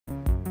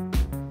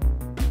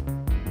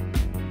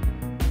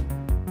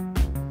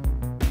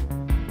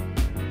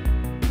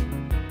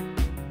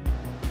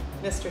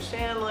Mr.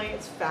 Shanley.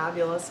 It's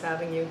fabulous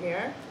having you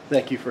here.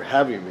 Thank you for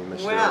having me,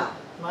 Mr. Well,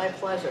 my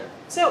pleasure.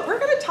 So we're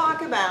going to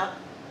talk about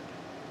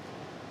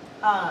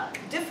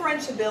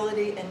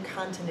differentiability and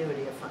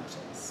continuity of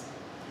functions.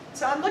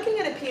 So I'm looking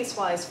at a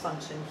piecewise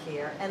function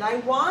here, and I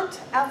want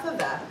f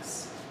of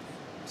x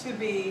to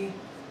be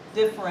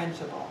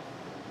differentiable.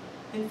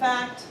 In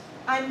fact,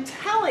 I'm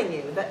telling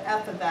you that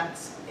f of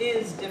x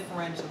is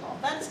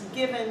differentiable. That's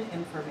given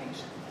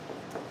information.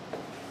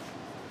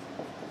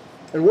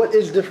 And what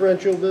is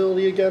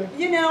differentiability again?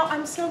 You know,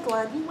 I'm so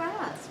glad you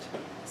asked.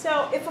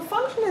 So if a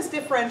function is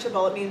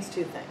differentiable, it means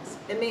two things.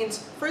 It means,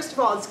 first of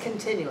all, it's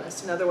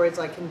continuous. In other words,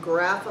 I can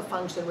graph a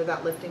function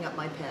without lifting up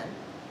my pen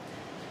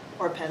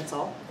or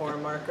pencil or a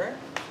marker.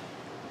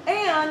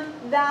 And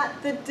that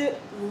the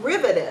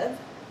derivative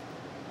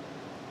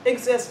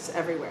exists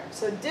everywhere.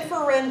 So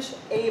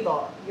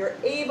differentiable, you're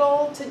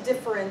able to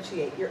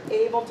differentiate. You're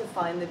able to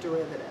find the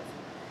derivative.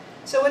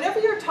 So whenever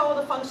you're told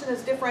a function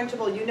is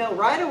differentiable, you know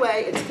right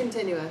away it's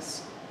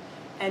continuous,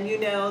 and you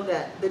know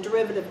that the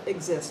derivative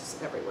exists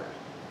everywhere.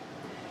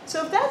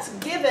 So if that's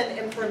given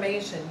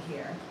information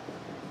here,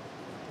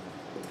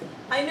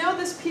 I know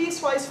this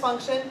piecewise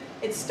function,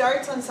 it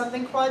starts on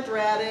something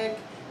quadratic,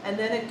 and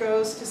then it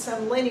goes to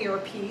some linear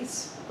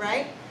piece,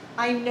 right?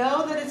 I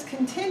know that it's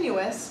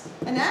continuous,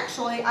 and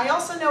actually I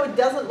also know it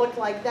doesn't look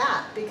like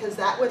that, because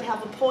that would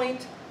have a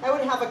point, that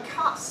would have a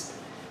cusp.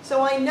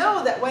 So I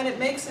know that when it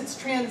makes its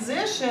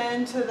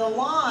transition to the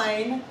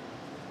line,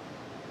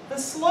 the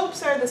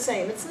slopes are the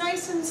same. It's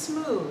nice and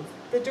smooth.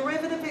 The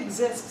derivative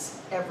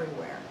exists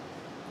everywhere.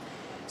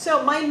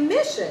 So my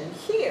mission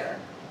here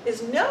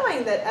is,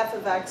 knowing that f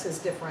of x is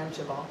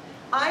differentiable,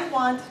 I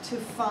want to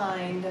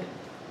find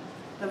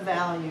the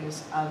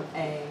values of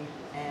a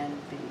and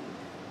b.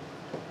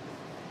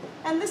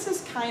 And this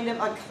is kind of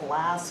a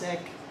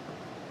classic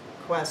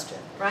question,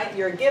 right?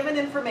 You're given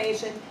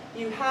information,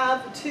 you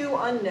have two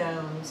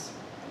unknowns,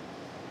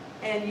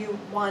 and you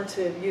want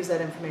to use that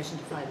information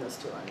to find those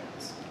two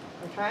unknowns,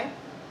 okay?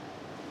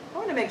 I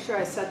want to make sure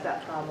I set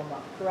that problem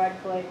up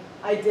correctly.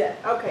 I did.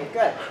 Okay,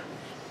 good.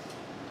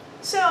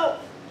 So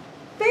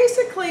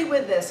basically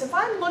with this, if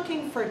I'm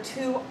looking for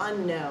two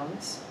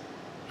unknowns,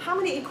 how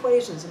many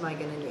equations am I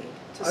going to need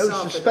to solve for this?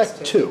 I would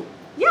suspect two.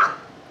 Yeah.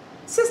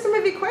 System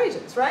of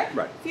equations, right?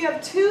 Right. If you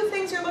have two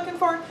things you're looking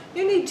for,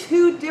 you need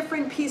two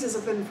different pieces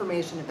of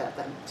information about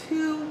them.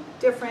 Two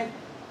different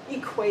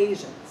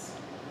equations,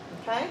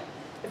 okay?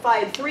 If I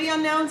had three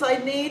unknowns,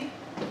 I'd need?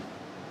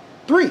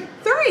 Three.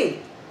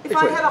 If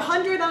I had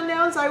 100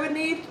 unknowns, I would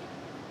need?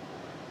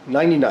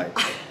 99.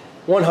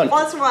 100.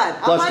 Plus one.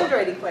 Plus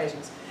 100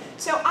 equations.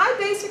 So I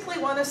basically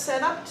want to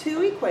set up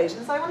two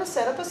equations. I want to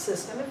set up a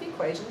system of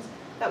equations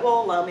that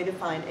will allow me to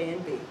find a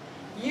and b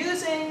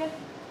using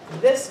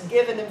this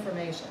given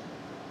information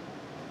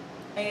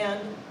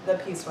and the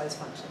piecewise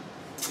function.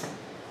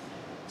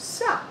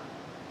 So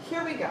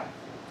here we go.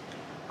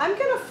 I'm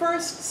going to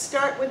first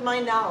start with my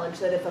knowledge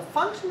that if a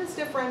function is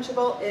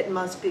differentiable, it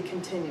must be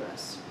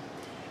continuous.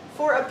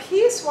 For a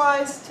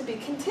piecewise to be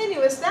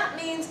continuous, that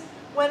means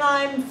when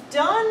I'm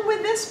done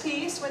with this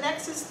piece, when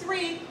x is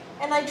 3,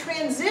 and I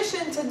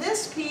transition to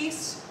this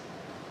piece,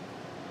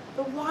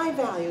 the y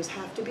values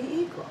have to be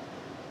equal.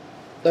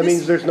 That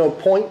means there's no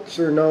points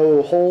or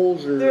no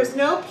holes or... There's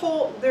no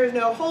holes,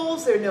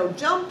 there are no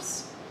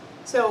jumps.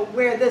 So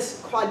where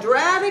this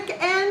quadratic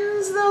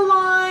ends, the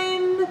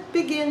line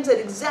begins at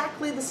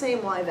exactly the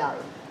same y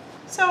value.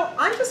 So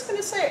I'm just going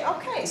to say,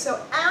 okay,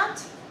 so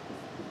at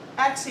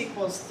x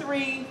equals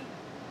 3,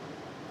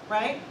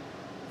 right,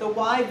 the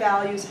y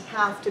values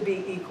have to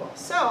be equal.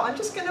 So I'm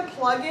just going to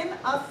plug in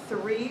a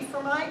 3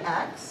 for my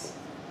x,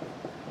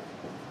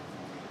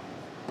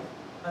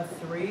 a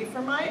 3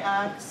 for my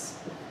x.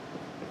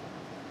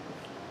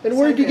 And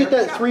where did you get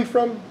that 3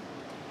 from?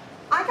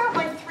 I got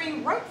my 3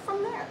 right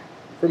from there.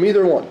 From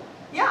either one?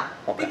 Yeah,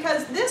 okay.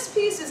 Because this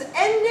piece is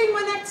ending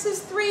when x is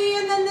 3,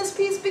 and then this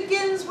piece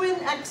begins when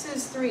x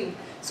is 3.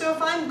 So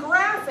if I'm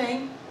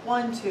graphing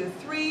 1, 2,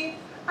 3,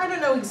 I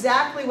don't know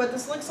exactly what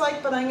this looks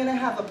like, but I'm going to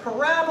have a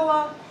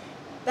parabola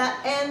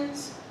that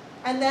ends,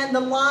 and then the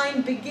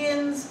line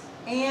begins,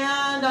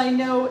 and I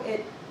know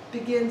it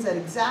begins at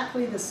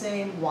exactly the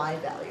same y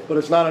value. But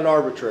it's not an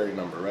arbitrary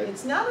number, right?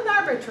 It's not an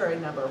arbitrary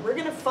number. We're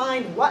going to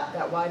find what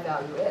that y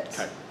value is.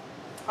 Okay.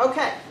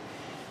 Okay.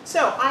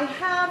 So I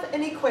have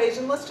an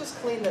equation. Let's just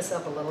clean this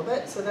up a little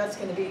bit. So that's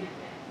going to be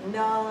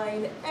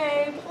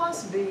 9a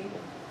plus b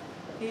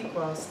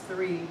equals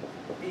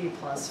 3b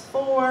plus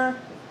 4.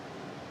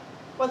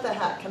 What the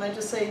heck? Can I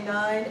just say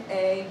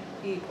 9a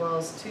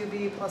equals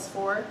 2b plus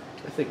 4?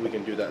 I think we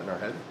can do that in our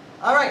head.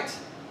 All right.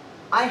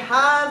 I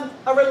have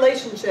a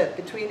relationship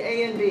between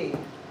a and b.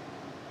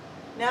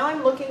 Now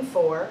I'm looking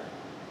for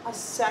a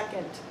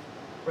second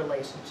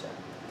relationship.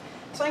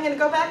 So I'm going to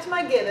go back to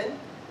my given.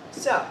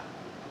 So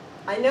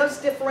I know it's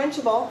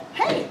differentiable.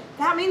 Hey,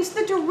 that means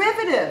the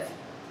derivative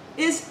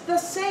is the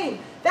same.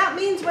 That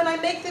means when I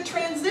make the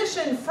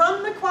transition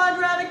from the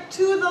quadratic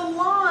to the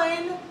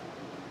line,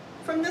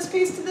 from this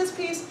piece to this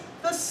piece,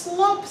 the the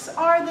slopes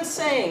are the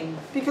same,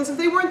 because if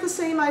they weren't the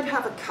same, I'd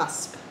have a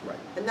cusp. Right.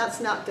 And that's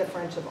not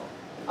differentiable.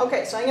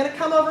 Okay, so I'm going to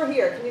come over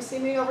here. Can you see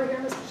me over here,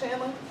 Mr.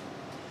 Shanley?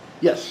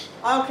 Yes.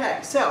 Okay,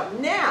 so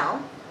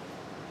now,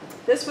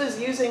 this was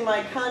using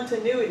my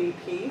continuity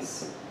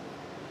piece.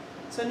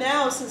 So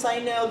now, since I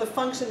know the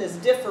function is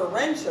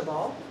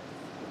differentiable,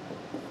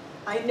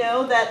 I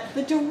know that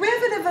the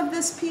derivative of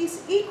this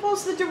piece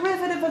equals the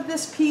derivative of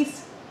this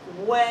piece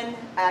when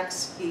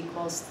x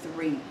equals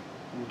 3.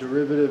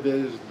 Derivative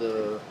is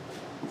the...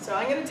 So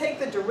I'm going to take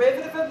the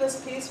derivative of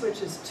this piece,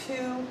 which is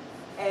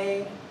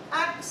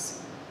 2ax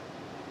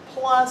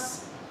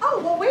plus... Oh,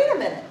 well, wait a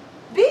minute.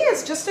 B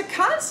is just a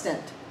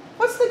constant.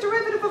 What's the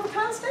derivative of a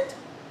constant?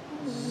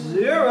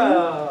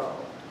 0.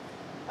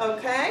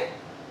 Okay?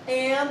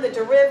 And the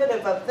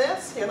derivative of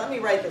this, here, let me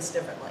write this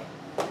differently.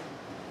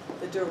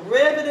 The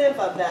derivative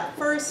of that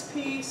first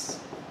piece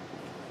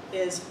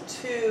is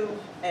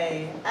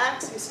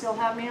 2ax. You still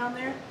have me on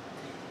there?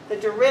 The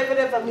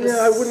derivative of the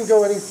I wouldn't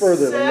go any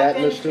further than that,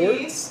 Ms. Stewart.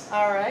 piece,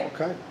 all right,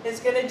 Okay. is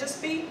going to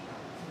just be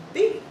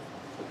b.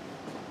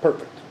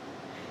 Perfect.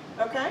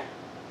 Okay?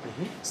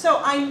 So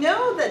I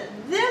know that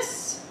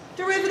this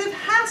derivative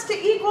has to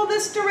equal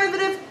this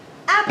derivative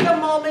at the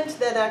moment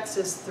that x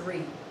is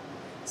 3.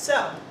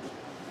 So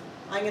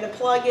I'm going to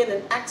plug in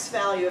an x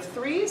value of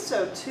 3,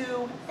 so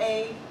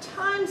 2a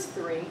times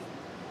 3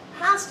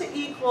 has to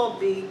equal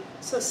b,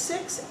 so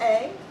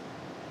 6a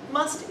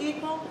must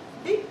equal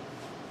b.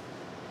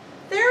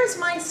 There's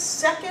my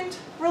second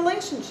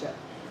relationship.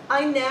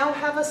 I now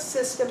have a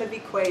system of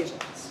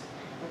equations.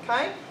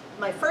 Okay?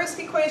 My first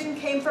equation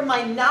came from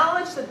my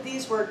knowledge that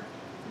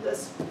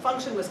this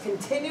function was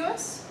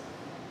continuous.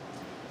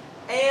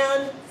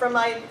 And from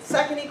my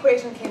second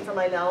equation came from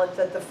my knowledge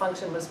that the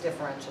function was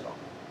differentiable.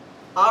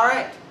 All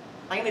right,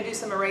 I'm going to do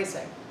some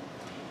erasing.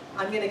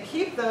 I'm going to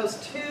keep those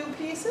two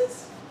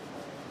pieces,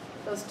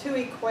 those two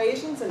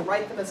equations, and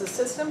write them as a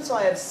system. So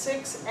I have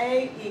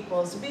 6a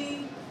equals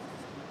b,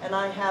 and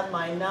I have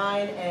my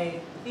 9a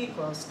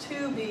equals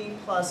 2b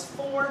plus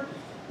 4.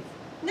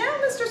 Now,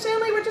 Mr.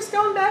 Stanley, we're just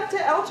going back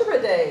to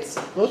algebra days.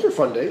 Those are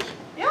fun days.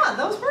 Yeah,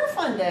 those were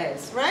fun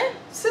days, right?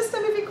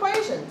 System of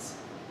equations.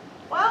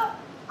 Well,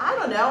 I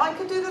don't know. I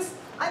could do this.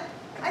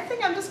 I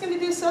think I'm just going to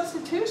do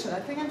substitution. I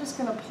think I'm just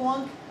going to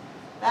plunk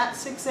that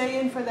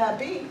 6a in for that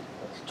b.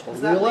 That's totally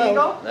Is that allowed.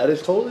 legal? That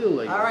is totally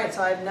illegal. All right,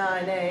 so I have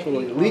 9a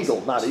Totally equals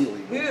legal, not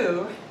illegal.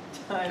 2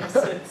 times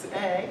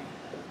 6a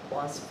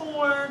plus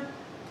 4.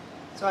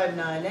 So I have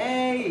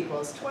 9a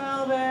equals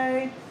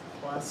 12a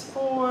plus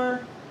 4.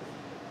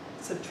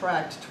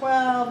 Subtract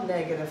 12,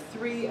 negative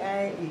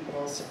 3a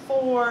equals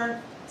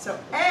 4. So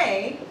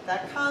a,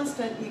 that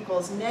constant,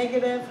 equals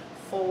negative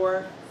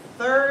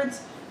 4/3.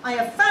 I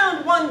have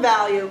found one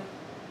value.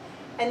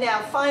 And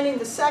now finding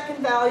the second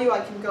value,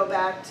 I can go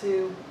back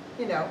to,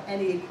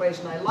 any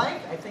equation I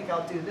like. I think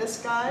I'll do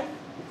this guy.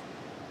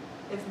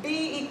 If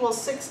b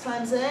equals 6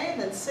 times a,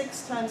 then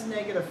 6 times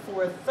negative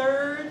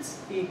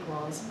 4/3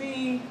 equals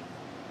b.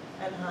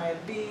 And I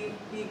have b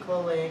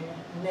equaling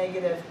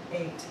negative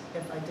 8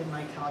 if I did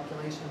my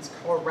calculations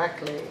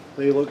correctly.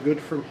 They look good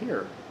from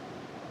here.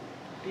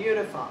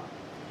 Beautiful.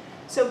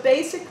 So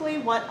basically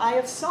what I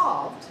have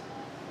solved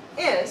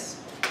is...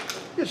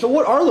 Yeah, so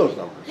what are those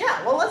numbers?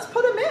 Yeah, well, let's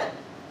put them in.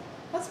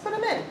 Let's put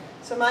them in.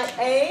 So my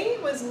a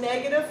was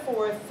negative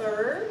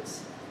 4/3.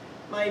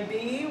 My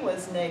b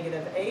was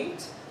negative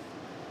 8.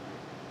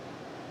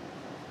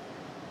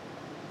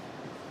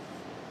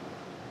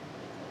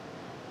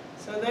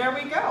 So there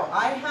we go.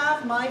 I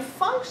have my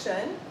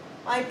function,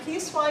 my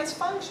piecewise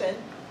function,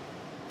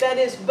 that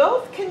is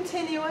both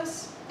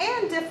continuous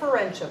and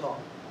differentiable,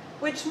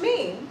 which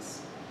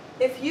means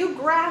if you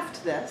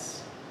graphed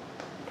this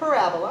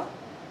parabola,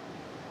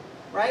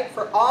 right,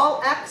 for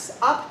all x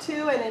up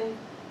to and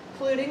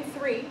including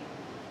 3,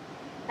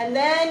 and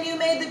then you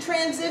made the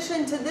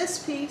transition to this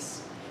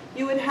piece,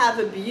 you would have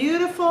a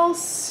beautiful,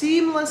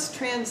 seamless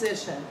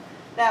transition.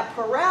 That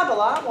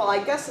parabola, well,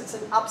 I guess it's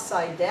an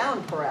upside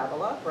down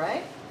parabola,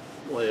 right?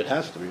 Well, it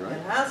has to be, right?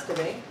 It has to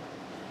be.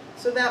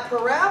 So that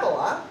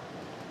parabola,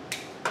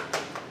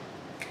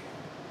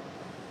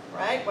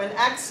 right, when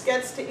x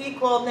gets to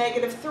equal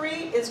negative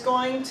 3, is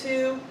going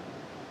to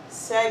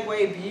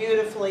segue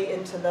beautifully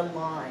into the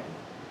line,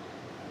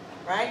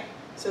 right?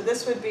 So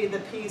this would be the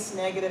piece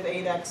negative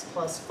 8x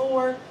plus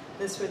 4.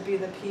 This would be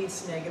the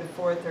piece negative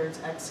 4/3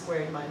 x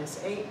squared minus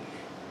 8.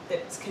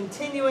 It's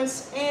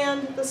continuous,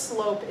 and the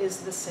slope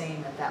is the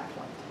same at that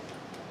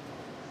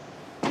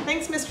point.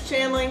 Thanks, Mr.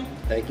 Chanling.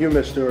 Thank you,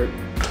 Ms. Stewart.